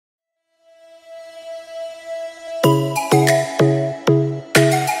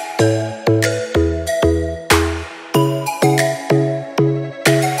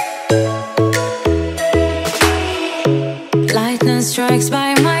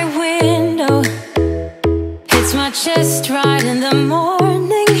chest right in the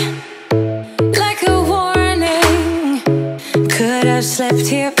morning, like a warning. Could have slept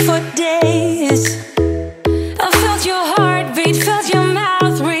here for days. I felt your heartbeat, felt your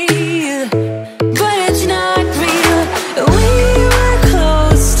mouth breathe, but it's not real. We were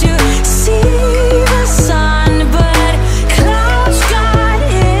close to see the sun, but clouds got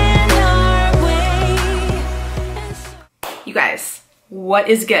in our way. You guys, what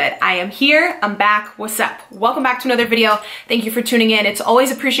is good? I am here, I'm back, what's up? Welcome back to another video. Thank you for tuning in, it's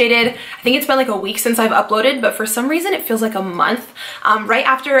always appreciated. I think it's been like a week since I've uploaded, but for some reason it feels like a month. Right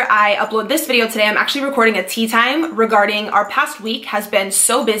after I upload this video today, I'm actually recording a tea time regarding our past week has been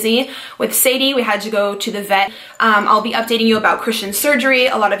so busy. With Sadie, we had to go to the vet. I'll be updating you about Christian's surgery.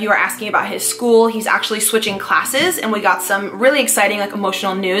 A lot of you are asking about his school. He's actually switching classes and we got some really exciting, like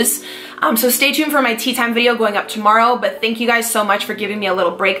emotional news. So stay tuned for my tea time video going up tomorrow, but thank you guys so much for giving me a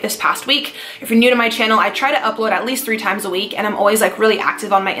little break this past week. If you're new to my channel, I try to upload at least 3 times a week and I'm always like really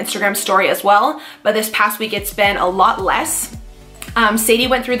active on my Instagram story as well, but this past week it's been a lot less. Sadie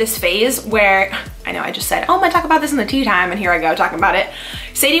went through this phase where, I know I just said, oh, I'm gonna talk about this in the tea time, and here I go talking about it.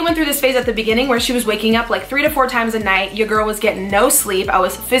 Sadie went through this phase at the beginning where she was waking up like 3 to 4 times a night. Your girl was getting no sleep. I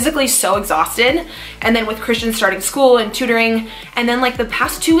was physically so exhausted. And then with Christian starting school and tutoring, and then like the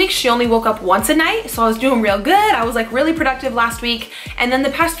past 2 weeks, she only woke up once a night. So I was doing real good. I was like really productive last week. And then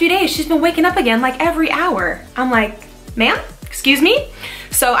the past few days, she's been waking up again like every hour. I'm like, ma'am, excuse me?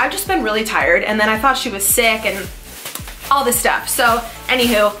 So I've just been really tired. And then I thought she was sick and all this stuff. So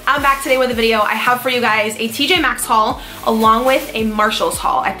anywho, I'm back today with a video. I have for you guys a TJ Maxx haul along with a Marshalls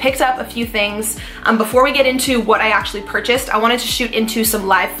haul. I picked up a few things. Before we get into what I actually purchased, I wanted to shoot into some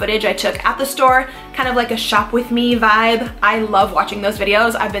live footage I took at the store, kind of like a shop with me vibe. I love watching those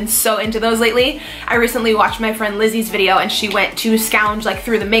videos. I've been so into those lately. I recently watched my friend Lizzie's video and she went to scourge like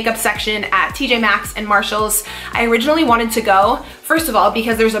through the makeup section at TJ Maxx and Marshalls. I originally wanted to go, first of all,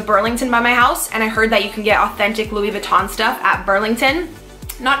 because there's a Burlington by my house and I heard that you can get authentic Louis Vuitton stuff at Burlington.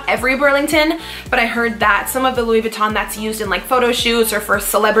 Not every Burlington, but I heard that some of the Louis Vuitton that's used in like photo shoots or for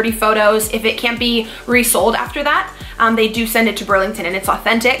celebrity photos, if it can't be resold after that, they do send it to Burlington and it's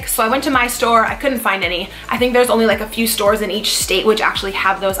authentic. So I went to my store, I couldn't find any. I think there's only like a few stores in each state which actually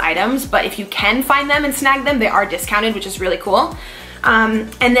have those items, but if you can find them and snag them, they are discounted, which is really cool. And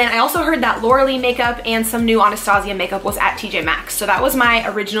then I also heard that Laura Lee makeup and some new Anastasia makeup was at TJ Maxx. So that was my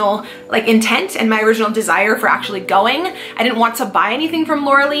original like intent and my original desire for actually going. I didn't want to buy anything from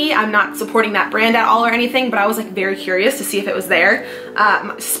Laura Lee. I'm not supporting that brand at all or anything, but I was like very curious to see if it was there.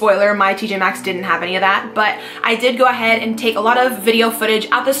 Spoiler, my TJ Maxx didn't have any of that, but I did go ahead and take a lot of video footage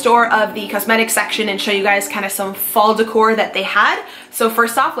at the store of the cosmetic section and show you guys kind of some fall decor that they had. So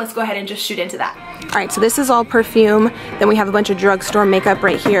first off, let's go ahead and just shoot into that. All right, so this is all perfume. Then we have a bunch of drugstore makeup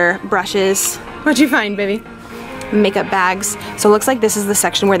right here, brushes. What'd you find, baby? Makeup bags. So it looks like this is the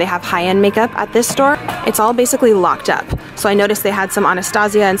section where they have high-end makeup at this store. It's all basically locked up. So I noticed they had some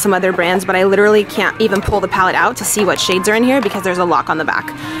Anastasia and some other brands, but I literally can't even pull the palette out to see what shades are in here because there's a lock on the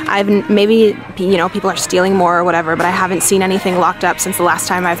back. Maybe, you know, people are stealing more or whatever, but I haven't seen anything locked up since the last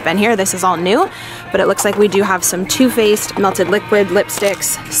time I've been here. This is all new, but it looks like we do have some Too Faced melted liquid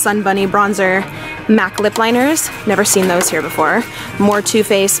lipsticks, Sun Bunny bronzer, MAC lip liners. Never seen those here before. More Too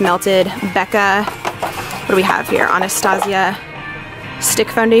Faced melted Becca. What do we have here? Anastasia stick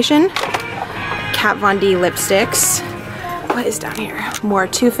foundation, Kat Von D lipsticks. What is down here? More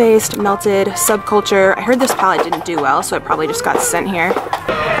Too Faced melted Subculture. I heard this palette didn't do well, so it probably just got sent here.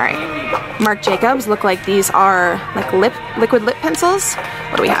 All right, Marc Jacobs. Look like these are like liquid lip pencils.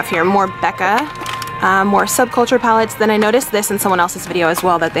 What do we have here? More Becca. More Subculture palettes. Then I noticed this in someone else's video as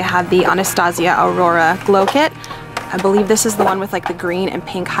well, that they had the Anastasia Aurora Glow Kit. I believe this is the one with like the green and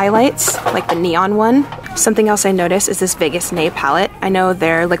pink highlights, like the neon one. Something else I noticed is this Vegas Nay palette. I know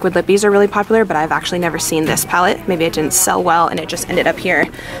their liquid lippies are really popular, but I've actually never seen this palette. Maybe it didn't sell well and it just ended up here.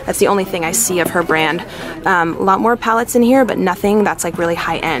 That's the only thing I see of her brand. A lot more palettes in here, but nothing that's like really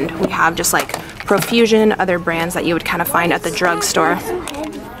high end. We have just like Profusion, other brands that you would kind of find at the drugstore.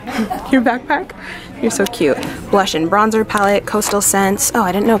 Your backpack? You're so cute. Blush and bronzer palette, Coastal Scents. Oh,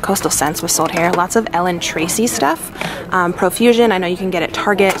 I didn't know Coastal Scents was sold here. Lots of Ellen Tracy stuff. Profusion, I know you can get at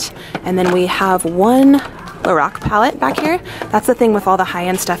Target. And then we have one Lorac palette back here. That's the thing with all the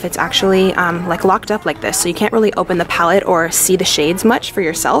high-end stuff. It's actually like locked up like this, so you can't really open the palette or see the shades much for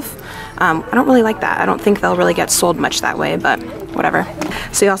yourself. I don't really like that. I don't think they'll really get sold much that way, but whatever.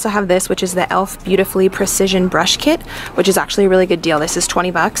 So you also have this, which is the e.l.f. Beautifully Precision Brush Kit, which is actually a really good deal. This is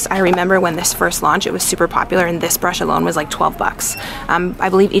 20 bucks. I remember when this first launched, it was super popular, and this brush alone was like 12 bucks. I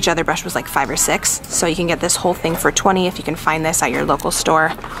believe each other brush was like 5 or 6, so you can get this whole thing for 20 if you can find this at your local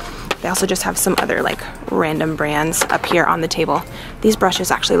store. They also just have some other like random brands up here on the table. These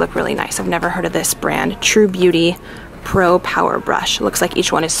brushes actually look really nice. I've never heard of this brand. True Beauty Pro Power Brush. Looks like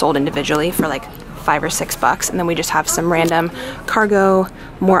each one is sold individually for like $5 or $6. And then we just have some random cargo,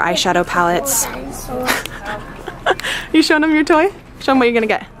 more eyeshadow palettes. You showing them your toy? Show them what you're gonna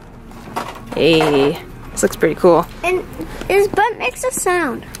get. Hey, this looks pretty cool. And his butt makes a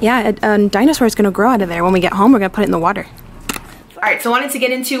sound. Yeah, a dinosaur is gonna grow out of there. When we get home, we're gonna put it in the water. All right, so I wanted to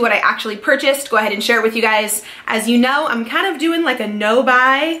get into what I actually purchased. Go ahead and share it with you guys. As you know, I'm kind of doing like a no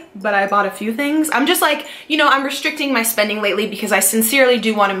buy, but I bought a few things. I'm just like, you know, I'm restricting my spending lately because I sincerely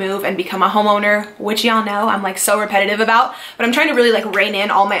do want to move and become a homeowner, which y'all know I'm like so repetitive about, but I'm trying to really like rein in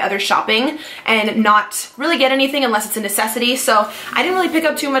all my other shopping and not really get anything unless it's a necessity. So I didn't really pick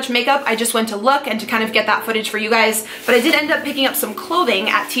up too much makeup. I just went to look and to kind of get that footage for you guys, but I did end up picking up some clothing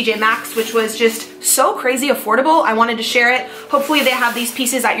at TJ Maxx, which was just so crazy affordable. I wanted to share it. Hopefully they have these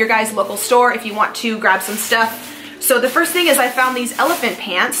pieces at your guys' local store if you want to grab some stuff. So the first thing is I found these elephant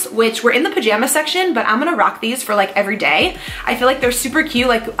pants, which were in the pajama section, but I'm gonna rock these for like every day. I feel like they're super cute,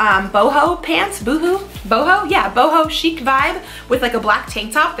 like boho pants, boho? Yeah, boho chic vibe with like a black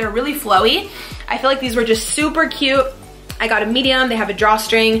tank top. They're really flowy. I feel like these were just super cute. I got a medium, they have a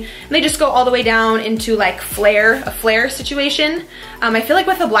drawstring, and they just go all the way down into like a flare situation. I feel like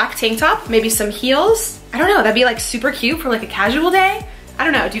with a black tank top, maybe some heels, I don't know, that'd be like super cute for like a casual day. I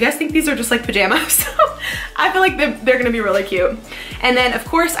don't know, do you guys think these are just like pajamas? I feel like they're gonna be really cute. And then of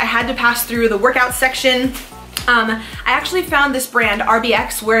course I had to pass through the workout section. I actually found this brand,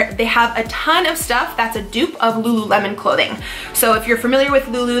 RBX, where they have a ton of stuff that's a dupe of Lululemon clothing. So if you're familiar with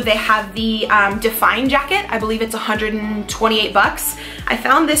Lulu, they have the Define jacket. I believe it's 128 bucks. I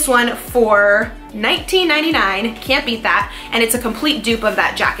found this one for $19.99, can't beat that, and it's a complete dupe of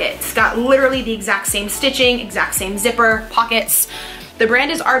that jacket. It's got literally the exact same stitching, exact same zipper, pockets. The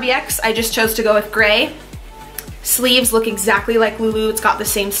brand is RBX, I just chose to go with gray. Sleeves look exactly like Lulu, it's got the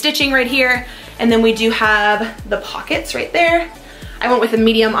same stitching right here. And then we do have the pockets right there. I went with a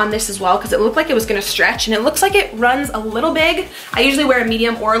medium on this as well because it looked like it was gonna stretch, and it looks like it runs a little big. I usually wear a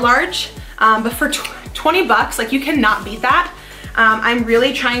medium or a large, but for 20 bucks, like you cannot beat that. I'm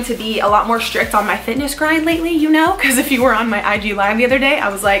really trying to be a lot more strict on my fitness grind lately, you know, because if you were on my IG live the other day, I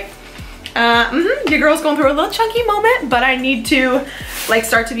was like, your girl's going through a little chunky moment, but I need to like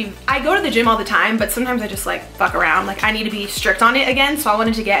start to be, I go to the gym all the time, but sometimes I just like fuck around. Like I need to be strict on it again. So I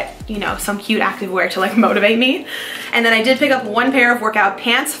wanted to get, you know, some cute activewear to like motivate me. And then I did pick up one pair of workout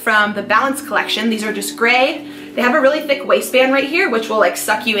pants from the Balance collection. These are just gray. They have a really thick waistband right here, which will like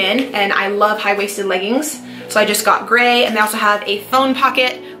suck you in. And I love high-waisted leggings. So I just got gray, and they also have a phone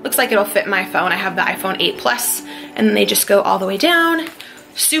pocket. Looks like it'll fit my phone. I have the iPhone 8 Plus, and then they just go all the way down.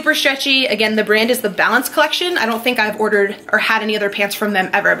 Super stretchy. Again, the brand is the Balance collection. I don't think I've ordered or had any other pants from them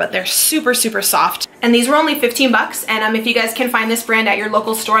ever, but they're super, super soft. And these were only 15 bucks. And if you guys can find this brand at your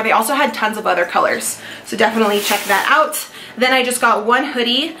local store, they also had tons of other colors. So definitely check that out. Then I just got one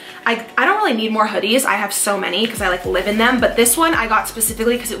hoodie. I don't really need more hoodies. I have so many because I like live in them, but this one I got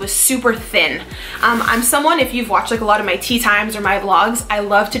specifically because it was super thin. I'm someone, if you've watched like a lot of my tea times or my vlogs, I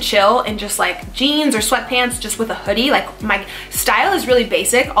love to chill in just like jeans or sweatpants just with a hoodie. Like my style is really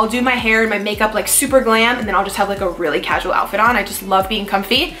basic. I'll do my hair and my makeup like super glam, and then I'll just have like a really casual outfit on. I just love being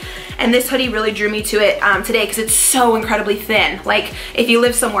comfy. And this hoodie really drew me to it today because it's so incredibly thin. Like if you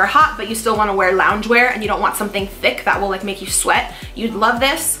live somewhere hot but you still want to wear loungewear and you don't want something thick that will like make you sweat, you'd love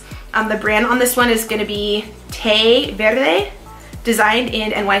this. The brand on this one is going to be Té Verde, designed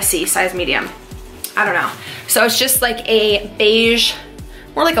in NYC, size medium. I don't know. So it's just like a beige,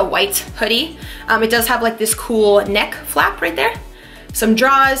 more like a white hoodie. It does have like this cool neck flap right there. Some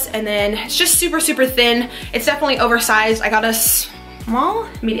draws, and then it's just super, super thin. It's definitely oversized. I got a small,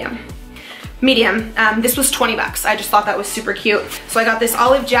 medium. This was 20 bucks. I just thought that was super cute. So I got this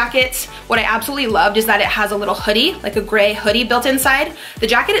olive jacket. What I absolutely loved is that it has a little hoodie, like a gray hoodie built inside. The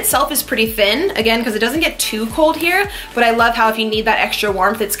jacket itself is pretty thin, again, because it doesn't get too cold here, but I love how if you need that extra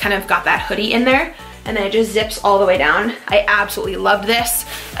warmth, it's kind of got that hoodie in there. And then it just zips all the way down. I absolutely loved this.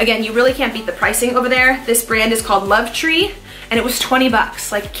 Again, you really can't beat the pricing over there. This brand is called Love Tree, and it was 20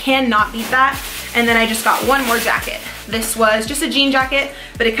 bucks. Like, cannot beat that. And then I just got one more jacket. This was just a jean jacket,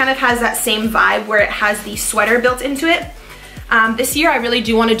 but it kind of has that same vibe where it has the sweater built into it. This year I really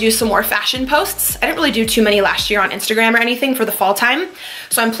do want to do some more fashion posts. I didn't really do too many last year on Instagram or anything for the fall time.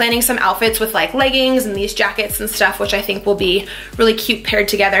 So I'm planning some outfits with like leggings and these jackets and stuff, which I think will be really cute paired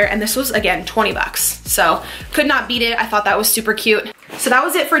together. And this was, again, 20 bucks. So could not beat it. I thought that was super cute. So that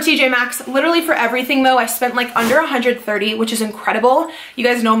was it for TJ Maxx. Literally for everything though, I spent like under 130, which is incredible. You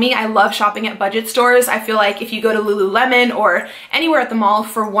guys know me, I love shopping at budget stores. I feel like if you go to Lululemon or anywhere at the mall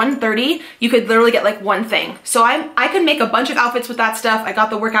for 130, you could literally get like one thing. So I could make a bunch of outfits with that stuff. I got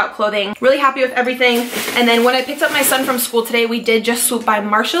the workout clothing, really happy with everything. And then when I picked up my son from school today, we did just swoop by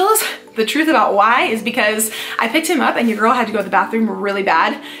Marshall's. The truth about why is because I picked him up and your girl had to go to the bathroom really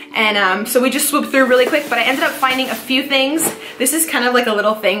bad. And so we just swooped through really quick, but I ended up finding a few things. This is kind of like a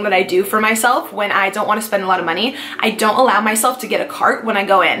little thing that I do for myself when I don't want to spend a lot of money. I don't allow myself to get a cart when I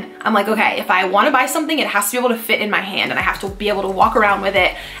go in. I'm like, okay, if I want to buy something, it has to be able to fit in my hand and I have to be able to walk around with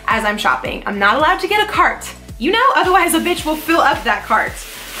it as I'm shopping. I'm not allowed to get a cart. You know, otherwise a bitch will fill up that cart.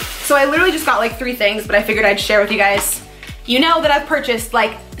 So I literally just got like 3 things, but I figured I'd share with you guys. You know that I've purchased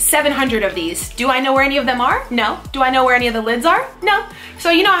like 700 of these. Do I know where any of them are? No. Do I know where any of the lids are? No.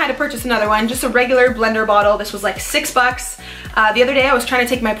 So you know I had to purchase another one, just a regular blender bottle. This was like $6. The other day I was trying to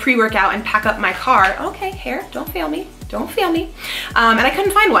take my pre-workout and pack up my car. Okay, hair, don't fail me. Don't fail me. And I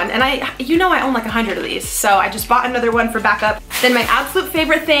couldn't find one. And you know I own like 100 of these. So I just bought another one for backup. Then my absolute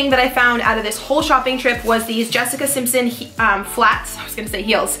favorite thing that I found out of this whole shopping trip was these Jessica Simpson flats. I was gonna say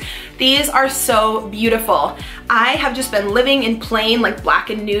heels. These are so beautiful. I have just been living in plain like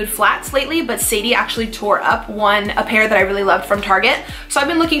black and nude flats lately, but Sadie actually tore up a pair that I really loved from Target. So I've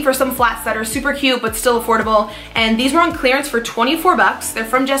been looking for some flats that are super cute but still affordable. And these were on clearance for 24 bucks. They're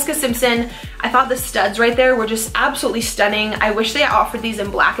from Jessica Simpson. I thought the studs right there were just absolutely stunning. I wish they offered these in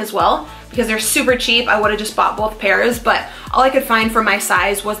black as well because they're super cheap. I would have just bought both pairs, but all I could find for my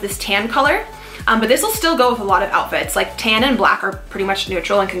size was this tan color. But this will still go with a lot of outfits. Like tan and black are pretty much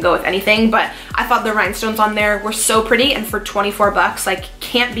neutral and can go with anything, but I thought the rhinestones on there were so pretty, and for 24 bucks, like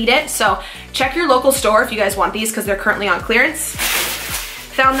can't beat it. So check your local store if you guys want these because they're currently on clearance.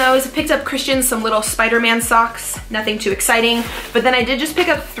 Found those, picked up Christian some little Spider-Man socks, nothing too exciting, but then I did just pick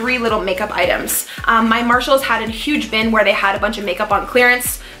up 3 little makeup items. My Marshalls had a huge bin where they had a bunch of makeup on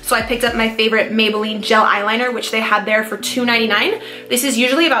clearance, so I picked up my favorite Maybelline gel eyeliner, which they had there for $2.99. This is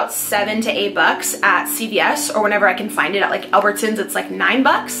usually about $7 to $8 at CVS, or whenever I can find it at like Albertsons, it's like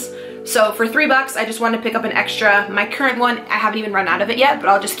 $9. So for $3, I just wanted to pick up an extra. My current one, I haven't even run out of it yet, but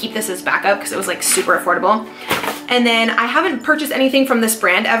I'll just keep this as backup because it was like super affordable. And then I haven't purchased anything from this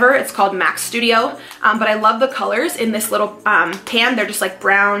brand ever. It's called Max Studio, but I love the colors in this little pan. They're just like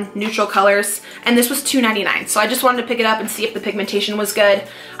brown, neutral colors, and this was $2.99. So I just wanted to pick it up and see if the pigmentation was good.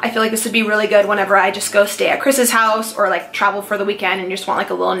 I feel like this would be really good whenever I just go stay at Chris's house or like travel for the weekend and you just want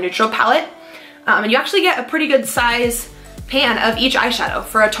like a little neutral palette. And you actually get a pretty good size pan of each eyeshadow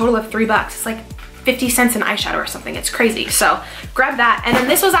for a total of $3. It's like 50 cents an eyeshadow or something. It's crazy. So grab that. And then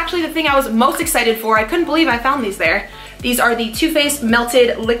this was actually the thing I was most excited for. I couldn't believe I found these there. These are the Too Faced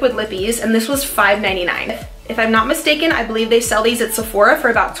Melted Liquid Lippies, and this was $5.99. If I'm not mistaken, I believe they sell these at Sephora for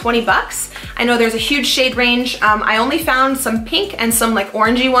about 20 bucks. I know there's a huge shade range. I only found some pink and some like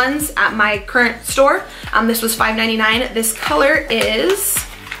orangey ones at my current store. This was $5.99. This color is,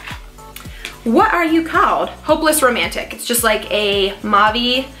 what are you called? Hopeless Romantic. It's just like a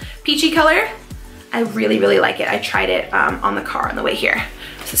mauve-y, peachy color. I really, really like it. I tried it on the car on the way here.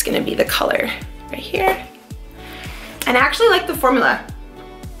 This is gonna be the color right here. And I actually like the formula.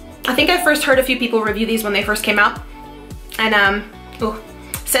 I think I first heard a few people review these when they first came out and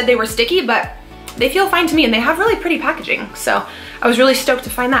said they were sticky, but they feel fine to me and they have really pretty packaging. So I was really stoked to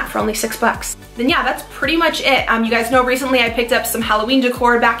find that for only $6. Then yeah, that's pretty much it. You guys know recently I picked up some Halloween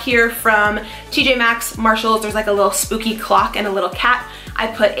decor back here from TJ Maxx Marshalls. There's like a little spooky clock and a little cat. I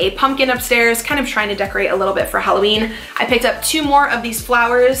put a pumpkin upstairs, kind of trying to decorate a little bit for Halloween. I picked up 2 more of these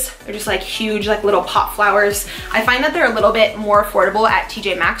flowers. They're just like huge, like little pot flowers. I find that they're a little bit more affordable at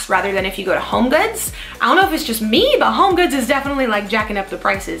TJ Maxx rather than if you go to Home Goods. I don't know if it's just me, but Home Goods is definitely like jacking up the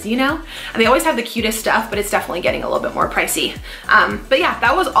prices, you know? And they always have the cutest stuff, but it's definitely getting a little bit more pricey. But yeah,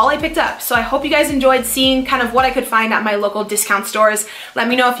 that was all I picked up. So I hope you guys enjoyed seeing kind of what I could find at my local discount stores. Let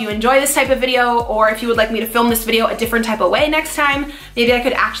me know if you enjoy this type of video or if you would like me to film this video a different type of way next time. Maybe I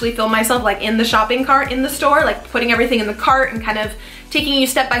could actually film myself like in the shopping cart in the store, like putting everything in the cart and kind of taking you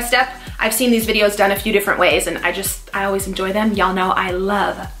step by step. I've seen these videos done a few different ways and I always enjoy them. Y'all know I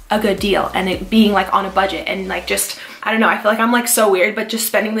love a good deal and it being like on a budget and like just, I don't know, I feel like I'm like so weird, but just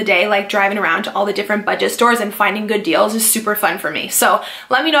spending the day like driving around to all the different budget stores and finding good deals is super fun for me. So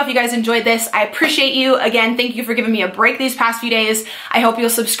let me know if you guys enjoyed this. I appreciate you. Again, thank you for giving me a break these past few days. I hope you'll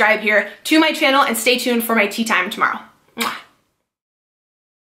subscribe here to my channel and stay tuned for my tea time tomorrow. Mwah.